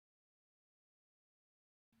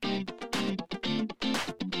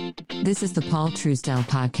This is the Paul Truesdell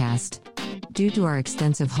Podcast. Due to our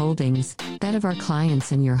extensive holdings, that of our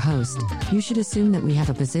clients and your host, you should assume that we have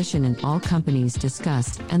a position in all companies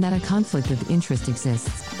discussed and that a conflict of interest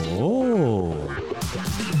exists. Oh.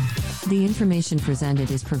 The information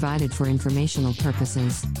presented is provided for informational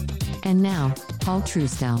purposes. And now, Paul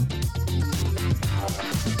Truesdell.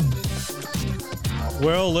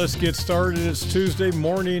 Well, let's get started. It's Tuesday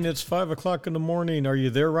morning. It's 5 o'clock in the morning. Are you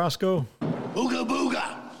there, Roscoe? Booga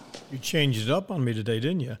booga. You changed it up on me today,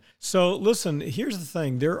 didn't you? So listen, here's the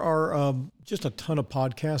thing. There are just a ton of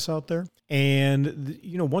podcasts out there. And,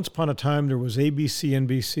 once upon a time, there was ABC,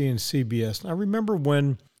 NBC, and CBS. And I remember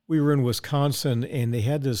when we were in Wisconsin and they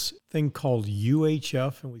had this thing called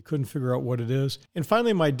UHF and we couldn't figure out what it is. And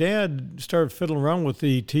finally, my dad started fiddling around with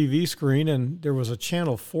the TV screen and there was a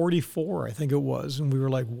channel 44, I think it was. And we were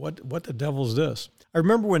like, what the devil is this? I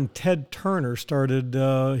remember when Ted Turner started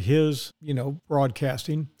his,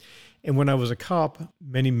 broadcasting. And when I was a cop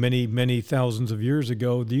many thousands of years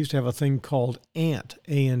ago, they used to have a thing called ANT,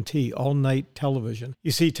 A-N-T, all-night television.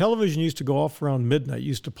 You see, television used to go off around midnight.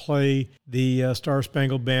 Used to play the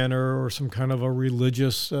Star-Spangled Banner or some kind of a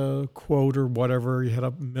religious quote or whatever. You had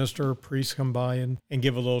a minister or priest come by and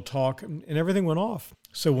give a little talk, and everything went off.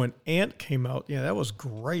 So when ANT came out, that was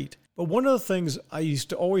great. But one of the things I used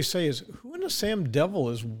to always say is, who in the Sam Devil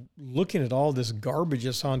is looking at all this garbage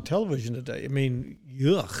that's on television today? I mean,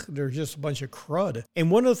 yuck, they're just a bunch of crud. And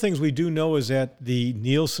one of the things we do know is that the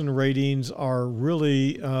Nielsen ratings are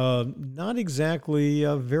really not exactly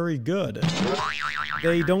very good.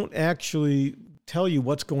 They don't actually tell you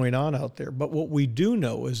what's going on out there. But what we do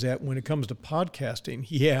know is that when it comes to podcasting,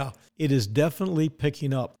 it is definitely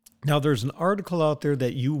picking up. Now, there's an article out there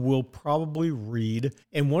that you will probably read,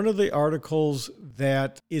 and one of the articles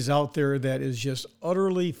that is out there that is just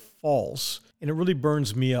utterly false, and it really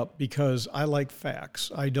burns me up because I like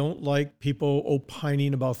facts. I don't like people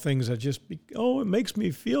opining about things that just, it makes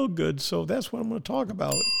me feel good, so that's what I'm going to talk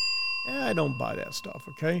about. I don't buy that stuff,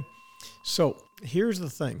 okay? So here's the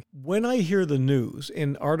thing. When I hear the news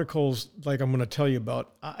and articles like I'm going to tell you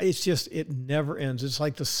about, it never ends. It's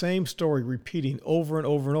like the same story repeating over and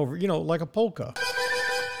over and over, like a polka.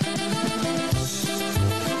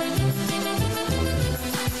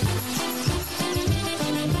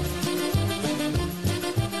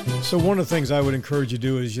 So one of the things I would encourage you to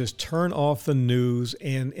do is just turn off the news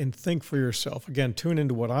and think for yourself. Again, tune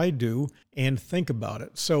into what I do and think about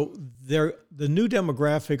it. So the new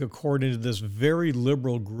demographic, according to this very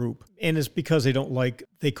liberal group, and it's because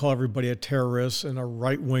they call everybody a terrorist and a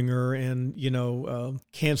right-winger and,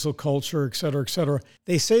 cancel culture, et cetera, et cetera.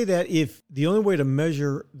 They say that if the only way to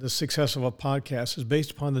measure the success of a podcast is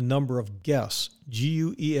based upon the number of guests,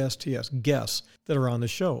 G-U-E-S-T-S, guests that are on the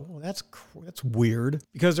show. Well, that's weird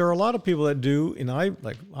because there are a lot of people that do, and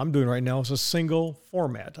I'm doing right now, is a single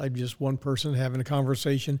format. I'm just one person having a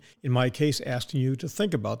conversation, in my case, asking you to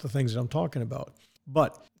think about the things that I'm talking about.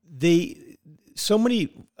 But so many,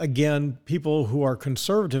 again, people who are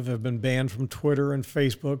conservative have been banned from Twitter and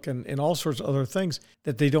Facebook and all sorts of other things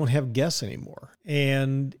that they don't have guests anymore.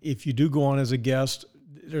 And if you do go on as a guest,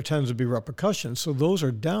 there tends to be repercussions. So those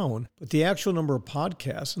are down, but the actual number of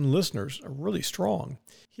podcasts and listeners are really strong.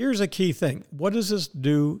 Here's a key thing. What does this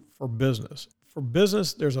do for business? For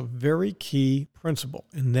business, there's a very key principle,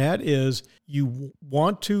 and that is you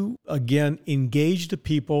want to, again, engage the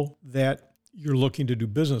people that you're looking to do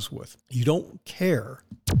business with. You don't care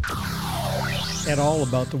at all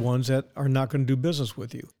about the ones that are not going to do business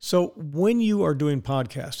with you. So when you are doing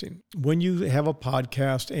podcasting, when you have a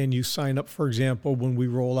podcast and you sign up, for example, when we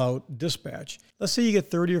roll out Dispatch, let's say you get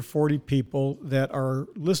 30 or 40 people that are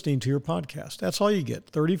listening to your podcast. That's all you get,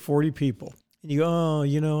 30, 40 people. And you go,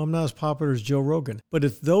 I'm not as popular as Joe Rogan. But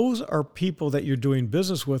if those are people that you're doing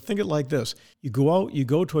business with, think it like this. You go out, you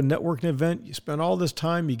go to a networking event, you spend all this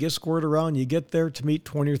time, you get squared around, you get there to meet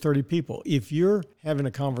 20 or 30 people. If you're having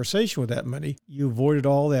a conversation with that many, you avoided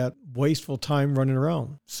all that wasteful time running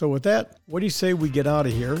around. So with that, what do you say we get out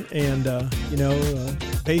of here and,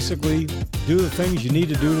 basically do the things you need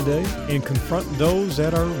to do today and confront those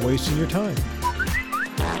that are wasting your time?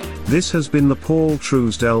 This has been the Paul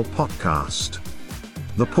Truesdell Podcast.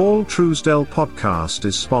 The Paul Truesdell Podcast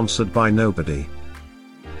is sponsored by nobody.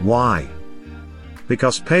 Why?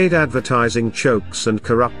 Because paid advertising chokes and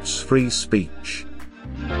corrupts free speech.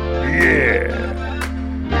 Yeah.